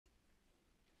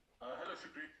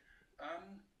Shukri.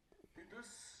 Did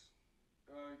this,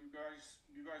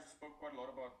 you guys spoke quite a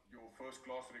lot about your first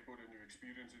class record and your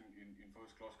experience in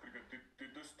first class cricket.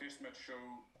 Did this test match show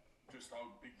just how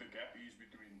big the gap is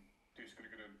between test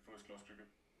cricket and first class cricket?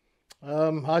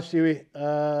 Hi, Stewie.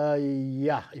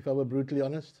 Yeah, if I were brutally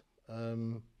honest,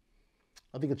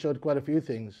 I think it showed quite a few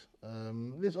things.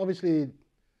 There's obviously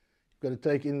got to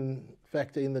take in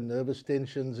factor in the nervous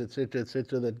tensions,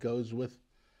 etc., that goes with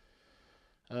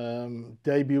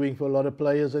debuting for a lot of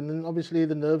players, and then obviously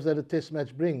the nerves that a test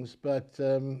match brings. But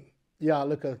yeah,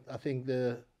 look, I think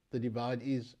the divide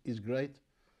is great.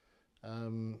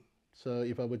 So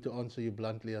if I were to answer you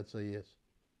bluntly, I'd say yes.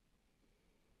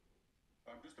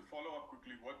 Just to follow up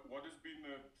quickly, what has been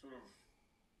the sort of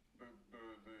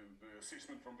the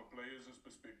assessment from the players'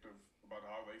 perspective about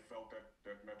how they felt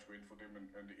that match went for them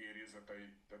and the areas that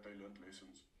they learned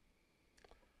lessons?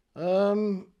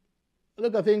 Um,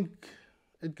 Look, I think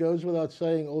it goes without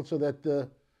saying also that the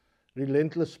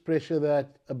relentless pressure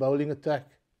that a bowling attack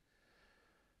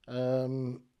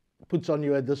um, puts on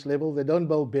you at this level. They don't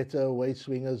bowl better away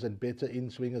swingers and better in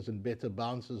swingers and better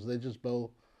bouncers. They just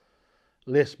bowl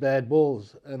less bad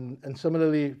balls. And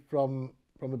similarly, from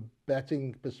a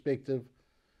batting perspective,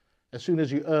 as soon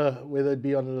as you err, whether it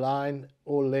be on line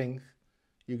or length,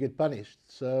 you get punished.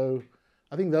 So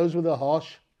I think those were the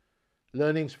harsh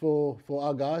learnings for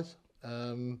our guys.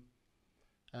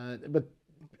 But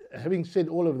having said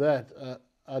all of that,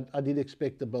 I did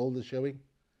expect a bolder showing,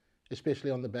 especially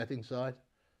on the batting side,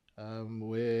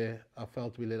 where I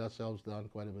felt we let ourselves down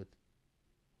quite a bit.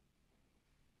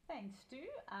 Thanks, Stu.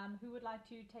 Who would like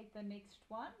to take the next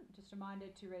one? Just a reminder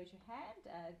to raise your hand.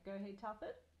 Go ahead,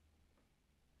 Telford.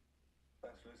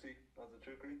 Thanks, Lucy. How's the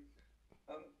trickery?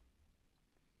 Um,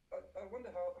 I wonder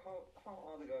how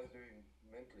are the guys doing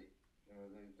mentally? You know,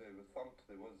 they were thumped.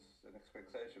 There was an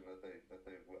expectation that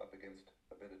they were up against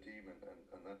a better team, and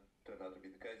that turned out to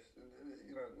be the case.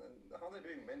 You know, and how are they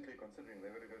doing mentally, considering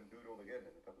they're going to go and do it all again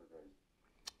in a couple of days?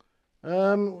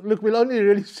 Look, we'll only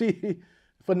really see.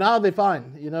 For now, they're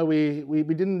fine. You know, we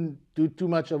didn't do too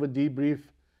much of a debrief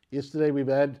yesterday. We've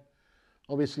had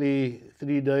obviously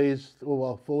 3 days, or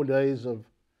well, 4 days of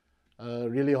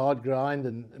really hard grind,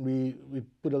 and we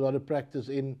put a lot of practice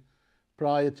in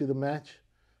prior to the match.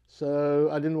 So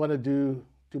I didn't want to do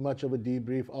too much of a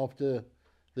debrief after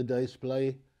the day's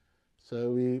play. So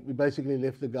we basically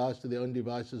left the guys to their own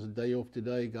devices. A day off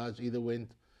today, guys either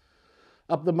went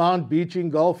up the mount, beaching,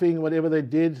 golfing, whatever they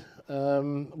did.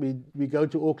 We go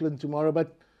to Auckland tomorrow,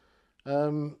 but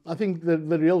I think the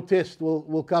real test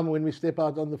will come when we step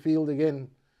out on the field again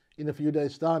in a few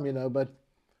days' time, you know. But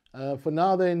for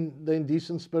now, they're in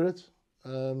decent spirits.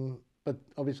 But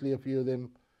obviously, a few of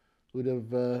them would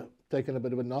have taken a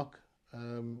bit of a knock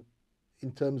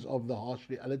in terms of the harsh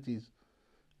realities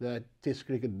that Test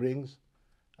cricket brings,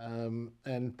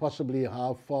 and possibly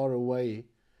how far away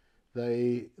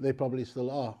they probably still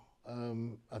are.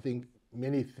 I think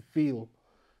many feel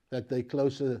that they're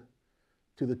closer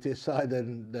to the Test side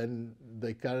than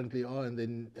they currently are, and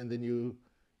then you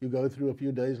go through a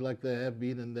few days like they have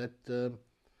been, and that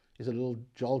is a little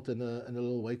jolt and a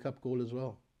little wake up call as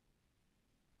well.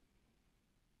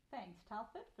 Thanks,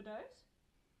 Telford, for those.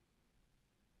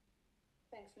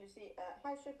 Thanks, Lucy.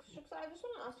 Hi, Shukri. I just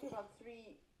want to ask you about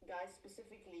 3 guys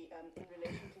specifically in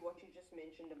relation to what you just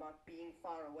mentioned about being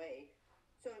far away.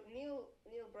 So Neil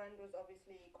Brand was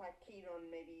obviously quite keen on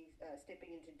maybe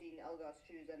stepping into Dean Elgar's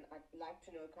shoes, and I'd like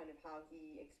to know kind of how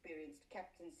he experienced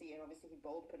captaincy, and obviously he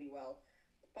bowled pretty well.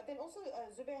 But then also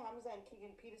Zubair Hamza and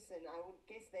Keegan Peterson, I would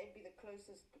guess they'd be the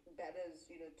closest batters,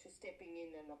 you know, to stepping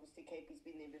in, and obviously KP's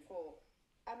been there before.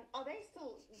 Are they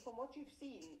still, from what you've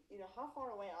seen, you know, how far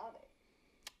away are they?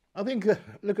 I think,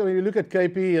 look, when you look at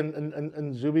KP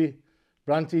and Zubi,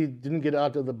 Branty didn't get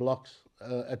out of the blocks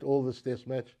at all this test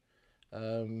match.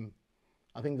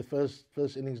 I think the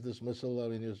first innings dismissal, I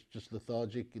mean, it was just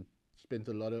lethargic. It spent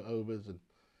a lot of overs and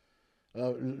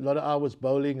a lot of hours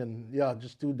bowling, and yeah,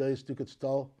 just 2 days took its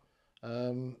toll.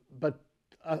 But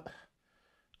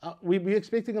we're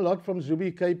expecting a lot from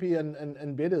Zubi, KP,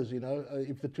 and Bedders, you know,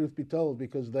 if the truth be told,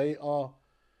 because they are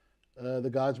the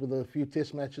guys with a few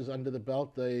test matches under the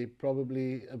belt. They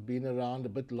probably have been around a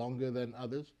bit longer than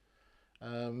others.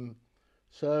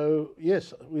 So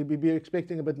yes, we'd be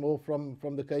expecting a bit more from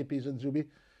the KPs and Zubi.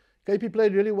 KP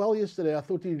played really well yesterday. I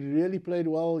thought he really played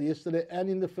well yesterday and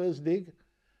in the first dig.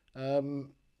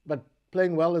 But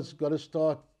playing well has got to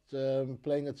start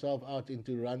playing itself out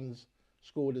into runs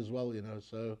scored as well, you know.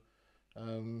 So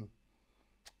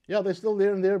yeah, they're still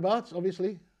there and thereabouts,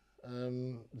 obviously.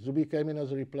 Zubi came in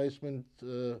as a replacement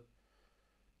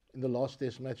in the last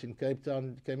Test match in Cape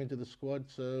Town, came into the squad.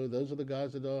 So those are the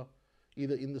guys that are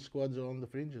either in the squads or on the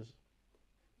fringes.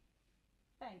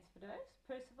 Thanks for those.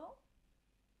 Percival?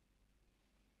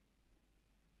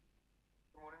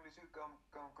 Good morning, Lucy.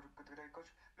 Good day, coach.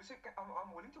 Lucy,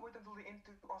 I'm willing to wait until the end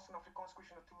to ask an Afrikaans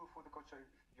question or two for the coach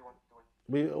if you want to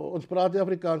wait. Ons praat nie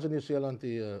Afrikaans in New Zealand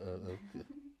hier.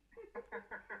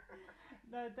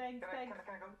 No, thanks. Can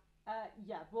I go?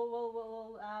 Yeah,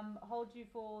 we'll hold you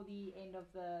for the end of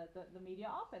the media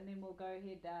op, and then we'll go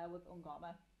ahead with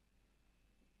Ungama.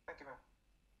 Thank you, ma'am.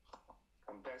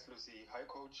 Thanks, Lucy. Hi,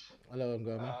 coach. Hello,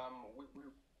 Ngama.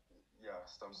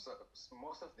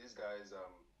 Most of these guys,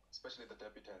 especially the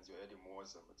debutants, you're adding more.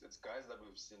 It's guys that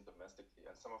we've seen domestically,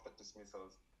 and some of the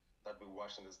dismissals that we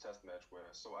watched in this Test match were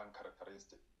so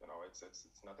uncharacteristic. You know, it's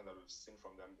nothing that we've seen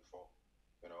from them before.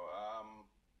 You know,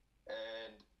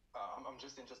 I'm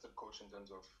just interested, coach, in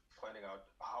terms of finding out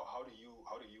how do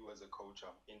you as a coach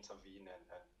intervene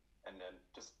and then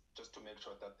just to make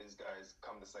sure that these guys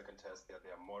come the second test, they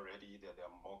are more ready, they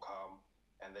are more calm,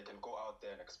 and they can go out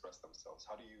there and express themselves.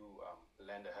 How do you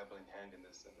lend a helping hand in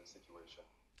this situation?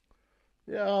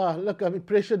 Yeah, look, I mean,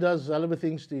 pressure does hell of a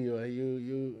things to you.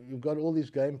 You've got all these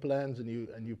game plans and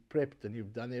you prepped and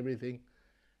you've done everything,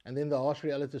 and then the harsh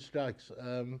reality strikes.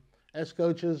 As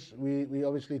coaches, we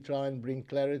obviously try and bring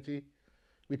clarity.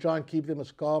 We try and keep them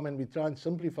as calm, and we try and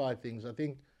simplify things. I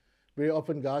think very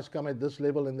often guys come at this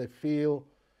level and they feel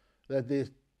that their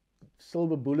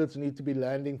silver bullets need to be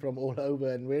landing from all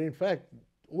over, and where in fact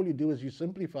all you do is you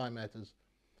simplify matters.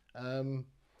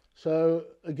 So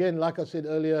again, like I said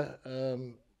earlier,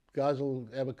 guys will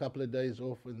have a couple of days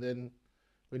off, and then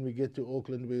when we get to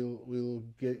Auckland, we'll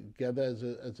gather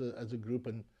as a group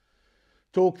and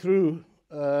talk through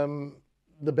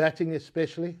the batting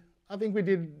especially. I think we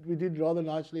did rather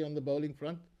nicely on the bowling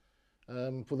front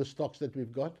for the stocks that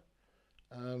we've got.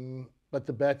 But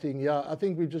the batting, yeah, I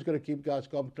think we've just got to keep guys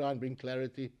calm, try and bring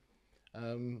clarity.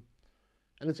 And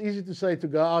it's easy to say to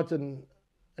go out and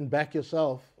back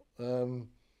yourself,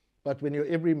 but when your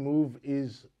every move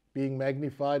is being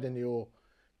magnified and your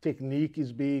technique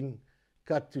is being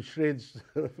cut to shreds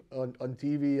on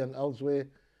TV and elsewhere,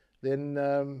 then,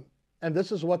 and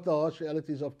this is what the harsh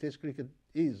realities of Test cricket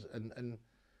is, and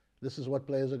this is what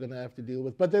players are going to have to deal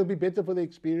with. But they'll be better for the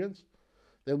experience.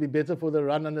 They'll be better for the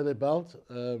run under their belt,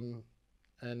 and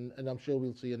I'm sure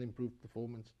we'll see an improved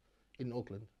performance in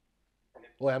Auckland.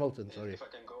 Or Hamilton, sorry. If I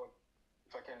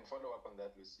can follow up on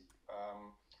that, Lucy.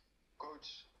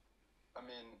 Coach, I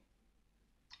mean,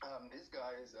 these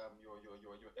guys, your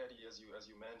Eddie, as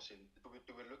you mentioned,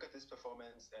 do we look at this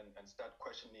performance and start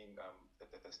questioning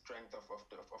the strength of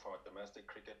our domestic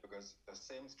cricket, because the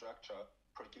same structure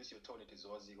produced your Tony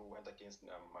Tizozi, who went against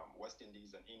West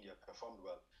Indies and India, performed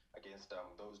well against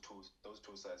those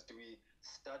two sides. Do we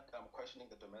start questioning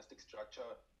the domestic structure,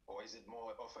 or is it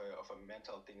more of a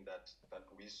mental thing that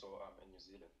we saw in New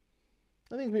Zealand?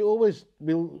 I think we always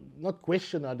will not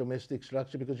question our domestic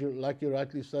structure, because like you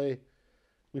rightly say,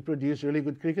 we produce really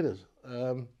good cricketers.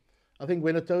 I think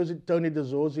when Tony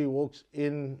Tizozi walks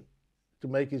in to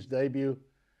make his debut,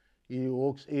 he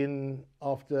walks in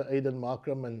after Aidan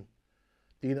Markram and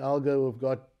Dean Algo, who've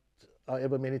got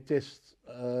however many tests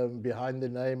behind the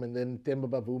name, and then Temba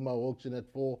Bavuma walks in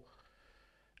at 4.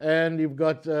 And you've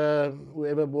got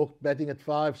whoever walked batting at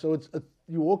 5. So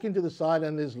you walk into the side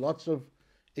and there's lots of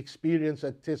experience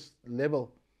at Test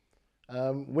level.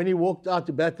 When he walked out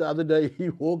to bat the other day, he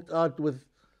walked out with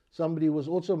somebody who was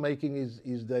also making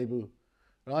his debut,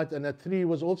 right? And at 3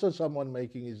 was also someone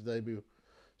making his debut.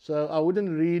 So I wouldn't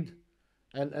read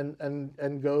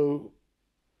and go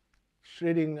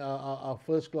shredding our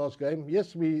first-class game.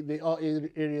 Yes, there are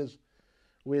areas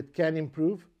where it can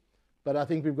improve, but I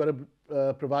think we've got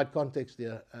to provide context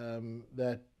here,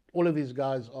 that all of these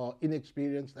guys are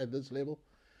inexperienced at this level.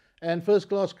 And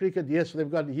first-class cricket, yes, they've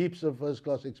got heaps of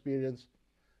first-class experience.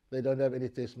 They don't have any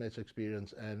Test match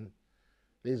experience, and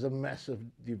there's a massive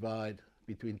divide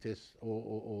between Test,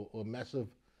 or massive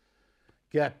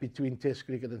gap between Test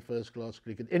cricket and first-class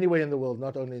cricket anywhere in the world,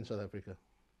 not only in South Africa.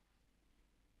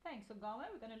 Thanks, Ongama.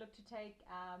 We're going to look to take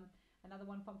another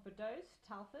one from Firdous,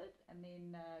 Telford, and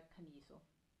then Kaniso.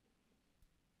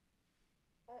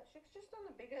 Shukri, just on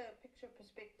a bigger picture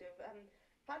perspective,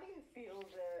 how do you feel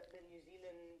the New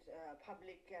Zealand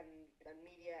public and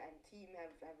media and team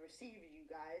have received you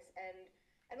guys?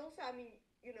 And also, I mean,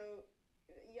 you know,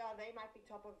 yeah, they might be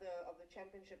top of the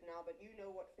championship now, but you know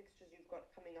what fixtures you've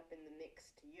got coming up in the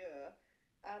next year.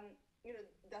 You know,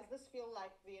 does this feel like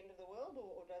the end of the world,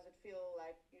 or does it feel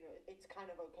like, you know, it's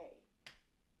kind of okay?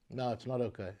 No, it's not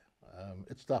okay.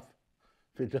 It's tough.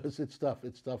 It's tough.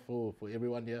 It's tough for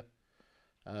everyone here.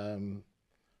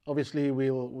 Obviously,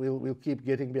 we'll keep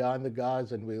getting behind the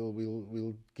guys and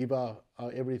we'll give our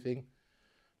everything.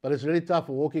 But it's really tough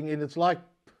walking in. It's like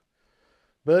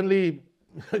Burnley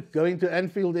going to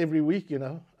Anfield every week, you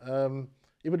know.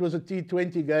 If it was a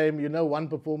T20 game, you know one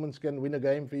performance can win a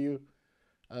game for you.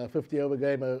 50-over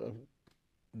game, a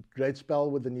great spell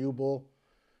with the new ball.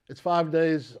 It's 5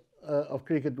 days of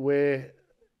cricket where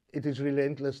it is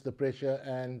relentless, the pressure,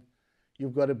 and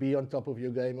you've got to be on top of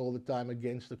your game all the time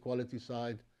against the quality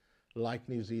side, like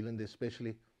New Zealand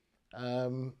especially.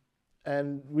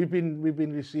 And we've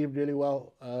been received really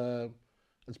well.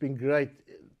 It's been great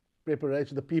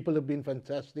preparation. The people have been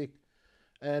fantastic.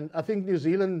 And I think New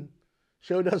Zealand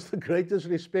showed us the greatest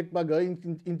respect by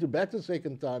going into bat a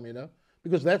second time, you know,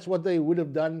 because that's what they would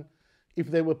have done if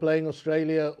they were playing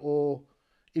Australia or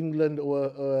England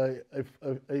or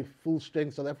a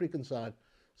full-strength South African side.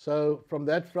 So from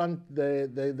that front,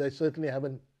 they certainly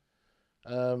haven't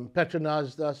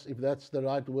patronized us, if that's the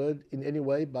right word, in any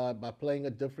way by playing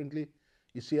it differently.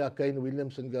 You see how Kane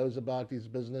Williamson goes about his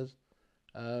business.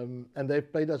 And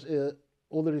they've paid us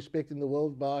all the respect in the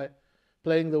world by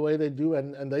playing the way they do,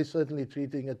 and they're certainly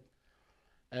treating it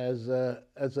as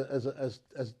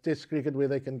Test cricket where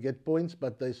they can get points,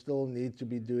 but they still need to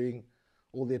be doing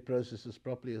all their processes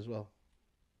properly as well.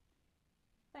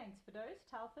 Thanks, Fidoz.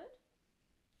 Telford?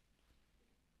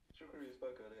 Shukri, you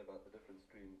spoke earlier about the difference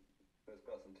between first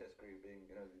class and Test cricket being,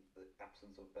 you know, the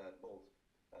absence of bad balls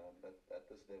at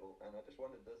this level, and I just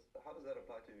wondered, how does that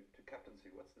apply to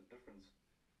captaincy? What's the difference,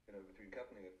 you know, between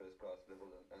captaining at first class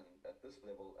level and at this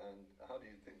level, and how do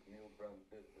you think Neil Brown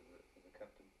did as a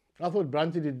captain? I thought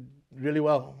Brunty did really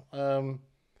well,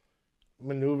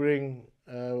 manoeuvring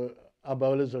our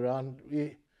bowlers around.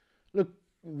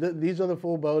 These are the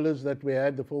 4 bowlers that we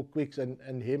had, the 4 quicks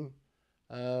and him.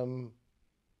 And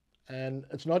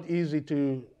it's not easy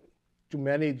to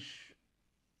manage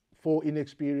 4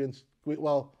 inexperienced.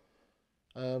 Well,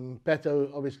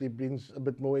 Pato obviously brings a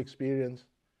bit more experience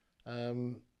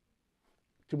to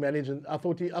manage, and I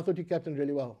thought he captained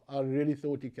really well. I really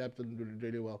thought he captained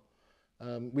really well.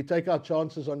 We take our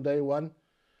chances on day one.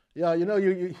 Yeah, you know,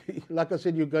 you like I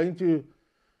said, you're going to,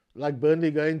 like Burnley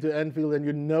going to Anfield, and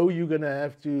you know you're going to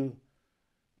have to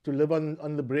live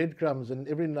on the breadcrumbs, and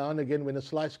every now and again when a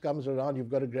slice comes around,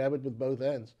 you've got to grab it with both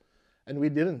hands. And we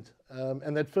didn't.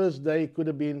 And that first day could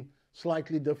have been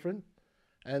slightly different.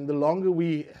 And the longer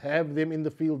we have them in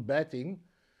the field batting,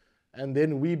 and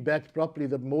then we bat properly,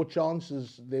 the more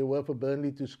chances there were for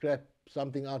Burnley to scrap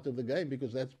something out of the game,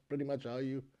 because that's pretty much how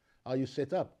you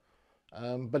set up.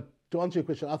 But to answer your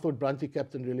question, I thought Brunty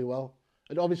captained really well.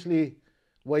 It obviously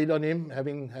weighed on him,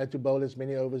 having had to bowl as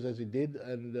many overs as he did,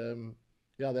 and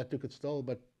yeah, that took its toll.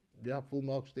 But yeah, full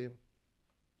marks to him.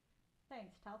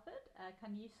 Thanks, Telford.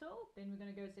 Kaniso, then we're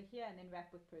going to go Zahir and then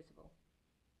wrap with Percival.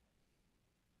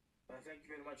 Thank you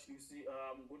very much, Lucy.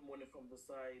 Good morning from the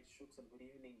side, Shooks, and good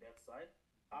evening that side.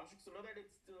 Shooks, I know that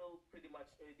it's still pretty much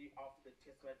early after the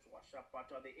test match wash up,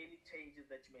 but are there any changes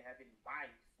that you may have in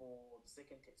mind for the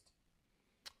second test?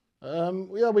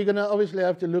 Yeah, we're going to obviously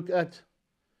have to look at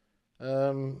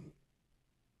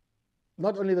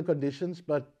not only the conditions,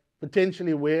 but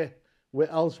potentially where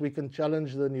else we can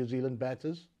challenge the New Zealand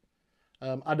batters.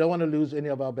 I don't want to lose any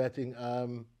of our batting.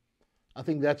 I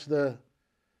think that's the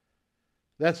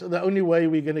only way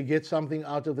we're going to get something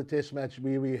out of the test match.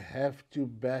 We have to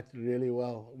bat really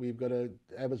well. We've got to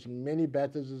have as many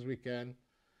batters as we can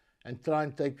and try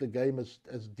and take the game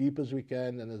as deep as we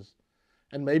can,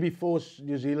 and maybe force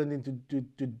New Zealand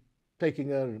into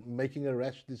making a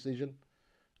rash decision.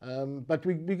 But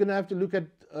we're going to have to look at,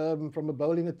 from a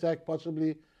bowling attack,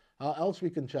 possibly how else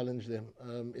we can challenge them.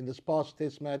 In this past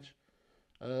test match,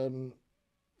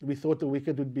 we thought the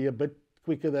wicket would be a bit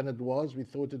quicker than it was. We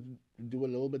thought it would do a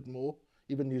little bit more.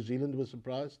 Even New Zealand was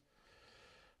surprised.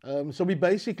 So we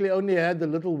basically only had the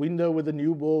little window with the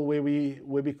new ball where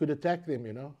we could attack them,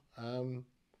 you know.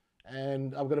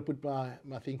 And I've got to put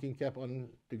my thinking cap on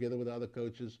together with the other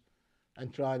coaches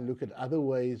and try and look at other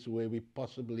ways where we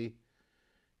possibly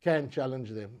can challenge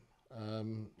them.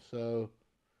 So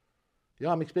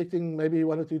yeah, I'm expecting maybe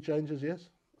 1 or 2 changes, yes,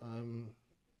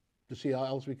 to see how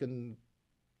else we can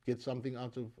get something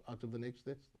out of the next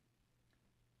test.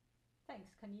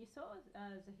 Thanks, Kaniso.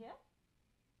 Zahir?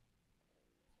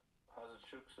 How's it,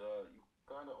 Shooks? You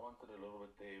kind of answered a little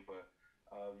bit there, but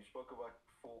you spoke about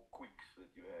 4 quicks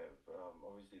that you have.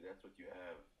 Obviously, that's what you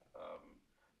have,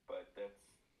 but that's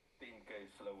 10k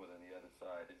slower than the other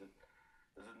side. Does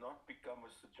it not become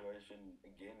a situation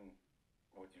again?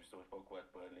 What you still spoke about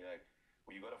Burnley, like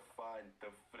where you got to find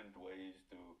different ways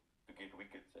to get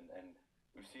wickets, and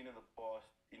we've seen in the past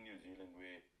in New Zealand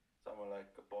where someone like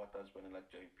Proteas and like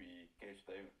JP, Kesh,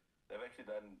 they've actually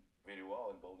done very well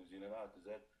in Bold New Zealand out. Is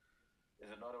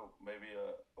it not maybe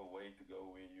a way to go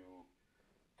where you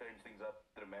change things up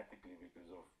dramatically because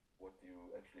of what you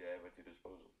actually have at your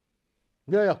disposal?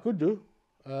 Yeah, could do.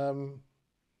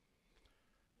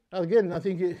 Again, I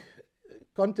think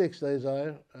context is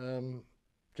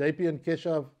JP and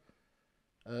Keshav,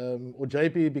 or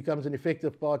JP becomes an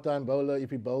effective part-time bowler if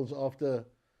he bowls after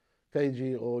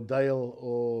KG or Dale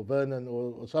or Vernon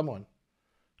or someone.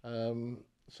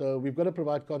 So we've got to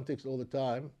provide context all the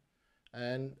time.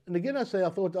 And again, I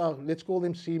thought, let's call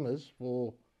them seamers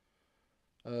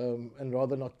and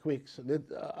rather not quicks.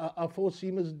 Our 4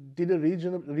 seamers did a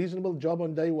reasonable job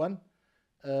on day 1.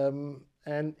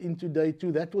 And into day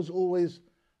 2, that was always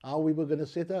how we were going to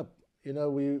set up. You know,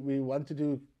 we wanted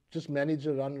to just manage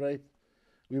the run rate.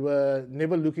 We were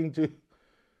never looking to,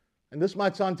 and this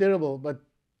might sound terrible, but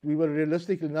we were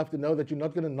realistic enough to know that you're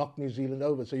not going to knock New Zealand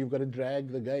over, so you've got to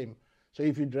drag the game. So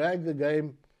if you drag the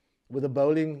game with a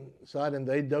bowling side and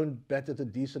they don't bat at a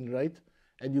decent rate,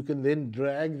 and you can then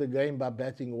drag the game by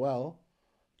batting well,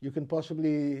 you can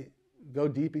possibly go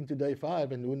deep into day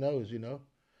 5, and who knows, you know.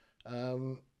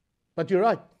 But you're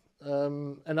right,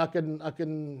 and I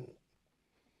can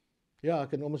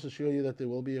almost assure you that there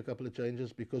will be a couple of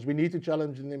changes because we need to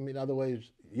challenge them in other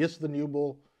ways. Yes, the new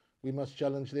ball, we must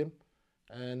challenge them,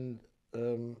 and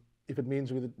if it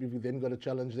means we've then got to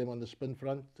challenge them on the spin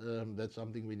front, that's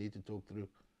something we need to talk through.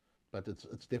 But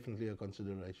it's definitely a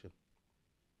consideration.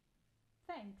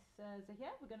 Thanks,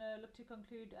 Zahir. We're going to look to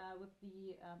conclude with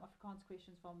the Afrikaans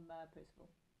questions from Percival.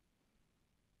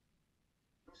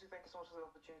 Lucy, thank you so much for the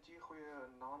opportunity.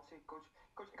 Goeienaand, sê coach.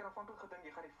 Coach, ek het aanvanklik gedink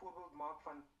jy gaan die voorbeeld maak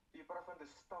van jy praat van die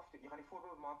staf, jy gaan die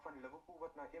voorbeeld maak van Liverpool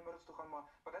wat na Emirates toe gaan, maar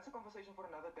but that's a conversation for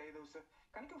another day though. So,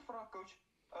 kan ek jou vra coach,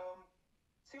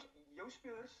 sê jou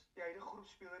spelers, die huidige groep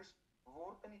spelers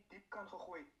word in die diepkant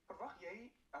gegooi. Verwag jy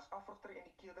as afrigter en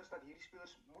die keerders dat hierdie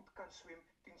spelers moet kan swem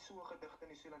teen so 'n gedigte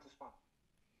Nieu-Seelandse span?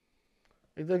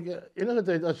 Ek dink enige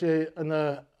tyd as jy in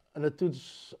 'n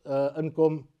toets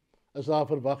inkom, is daar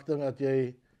verwagting dat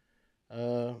jy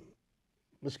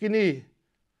miskien nie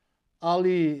al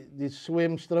die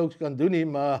swemstrokes kan doen nie,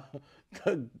 maar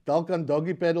dalk kan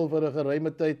doggy paddle vir 'n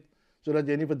geruime tyd sodat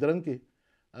jy nie verdrink nie.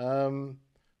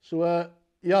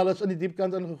 Ja, hulle is in die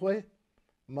diepkant ingegooi,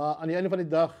 maar aan die einde van die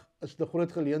dag is dit 'n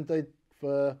groot geleentheid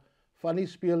vir van die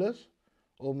spelers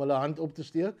om hulle hand op te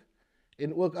steek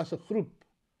en ook as 'n groep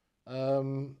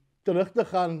terug te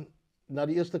gaan na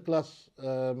die eerste klas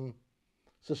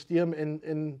stelsel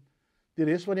en die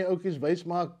res van die ouetjies wys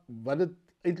maak wat dit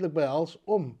eintlik behels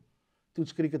om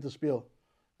toetskriket te speel.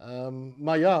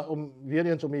 Maar ja, weer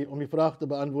eens om die vraag te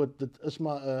beantwoord, dit is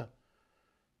maar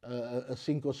 'n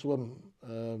sink or swim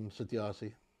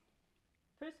situasie.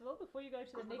 First of all, before you go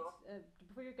to the next,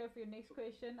 before you go for your next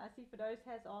question, I see Firdous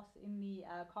has asked in the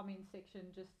comment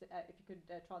section just if you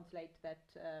could translate that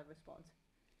response.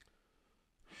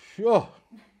 Sure,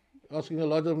 asking a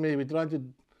lot of me. We're trying to.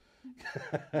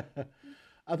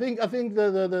 I think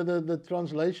the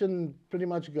translation pretty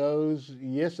much goes,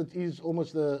 yes, it is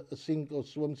almost a sink or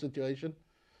swim situation,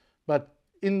 but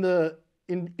in the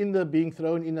being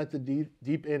thrown in at the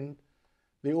deep end,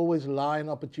 there always lie an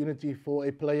opportunity for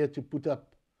a player to put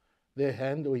up their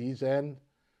hand or his hand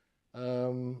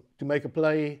to make a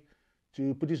play,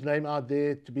 to put his name out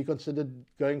there, to be considered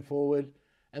going forward,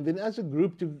 and then as a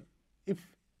group to,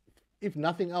 if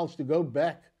nothing else, to go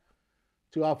back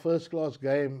to our first class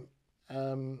game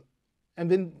and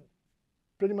then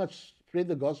pretty much spread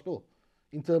the gospel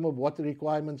in terms of what the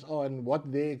requirements are and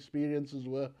what their experiences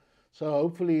were. So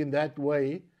hopefully in that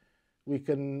way we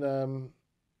can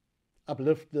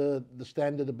uplift the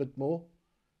standard a bit more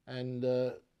and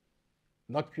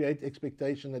not create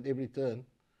expectation at every turn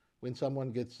when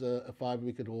someone gets a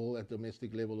 5-wicket haul at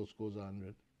domestic level or scores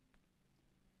 100.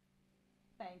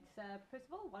 Thanks.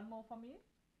 Percival, one more from you.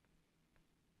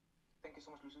 Thank you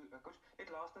so much, Lucy. Coach, net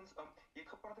laastens, jy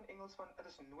het gepraat in Engels van dit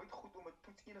is nooit goed om 'n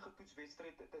enige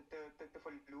toetswedstryd te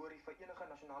verloor vir enige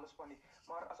nasionale span nie.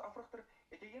 Maar as afrigter,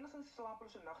 het jy enigstens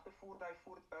slapelose nagte voor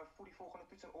die volgende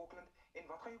toets in Auckland en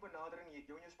wat gaan jou benadering,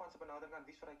 jou en jou span se benadering aan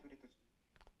wie vir hy tweede toets?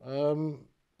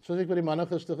 Soos ek vir die manne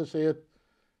gister gesê het,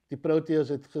 die Proteas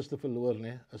het gister verloor,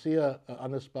 nee. As jy 'n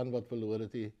ander span wat verloor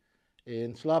het hier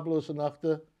en slapelose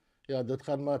nagte, ja, dit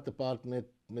gaan maar te paart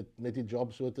met die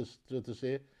job so te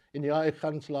sê. En ja, ek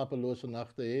gaan slapelose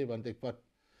nagte hê want ek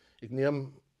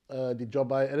neem die job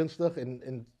baie ernstig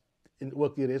en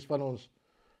ook die res van ons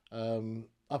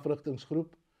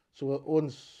afrigtingsgroep. So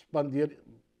ons spandeer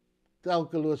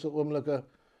telkelose oomblikke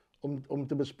om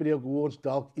te bespreek hoe ons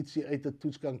dalk ietsie uit 'n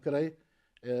toets kan kry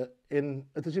En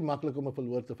het is nie maklik om 'n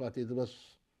verloor te vat nie.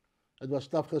 Dit was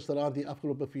taaf gisteraand, die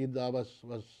afgelope 4 dae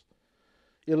was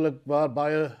eerlikwaar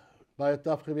baie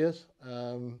taaf geweest.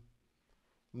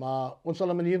 Maar ons sal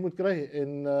 'n manier moet kry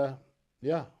en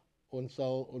ja, ons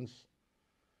sal ons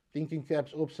thinking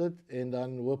caps opsit en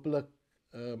dan hopelik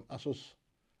as ons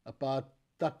 'n paar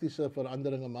taktiese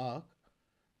veranderinge maak,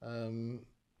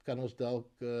 kan ons dalk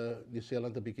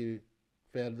Nieu-Seeland 'n bietjie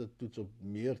verder toets of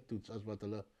meer toets as wat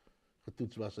hulle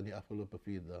getoets was in die afgelope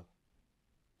 4 dae.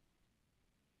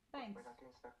 Thanks.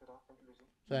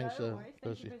 Thanks, No worries. Thank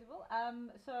Percy. you, Percival.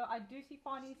 So I do see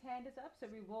Fani's hand is up, so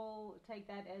we will take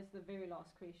that as the very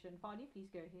last question. Fani, please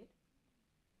go ahead.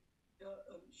 Ja,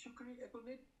 Shukri, ek wil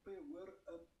net by hoor,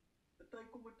 party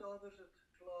kommentators het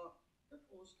gekla dat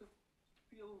ons te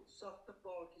veel sagte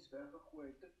paadjies weggegooi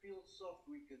het, te veel soft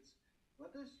wickets.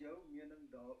 Wat is jou mening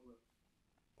daaroor?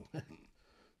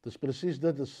 Dis presies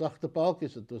dit, dis sagte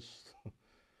paaltjies. Dit was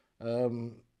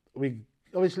we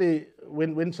obviously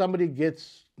when somebody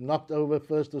gets knocked over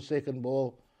first or second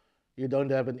ball, you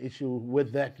don't have an issue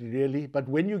with that really. But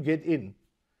when you get in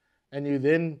and you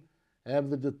then have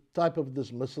the type of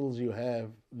dismissals you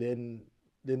have, then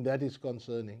that is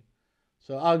concerning.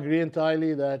 So I agree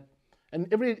entirely that,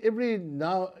 and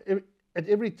at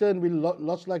every turn we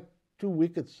lost like 2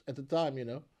 wickets at a time, you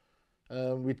know.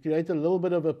 We created a little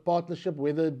bit of a partnership,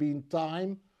 whether it be in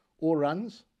time or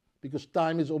runs, because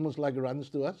time is almost like runs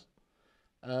to us.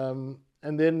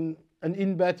 And then an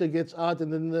in-batter gets out,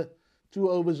 and then 2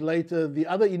 overs later, the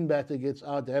other in-batter gets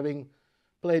out, having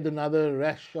played another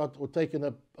rash shot or taken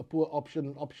a poor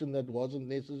option that wasn't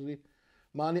necessary.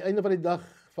 Maar aan die einde van die dag,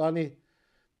 Fani,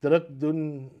 druk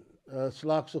doen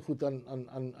slaagse goed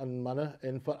aan manne,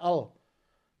 en veral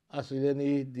as hulle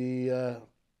nie die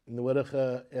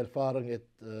nodige ervaring het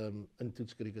in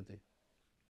toetskriket nie.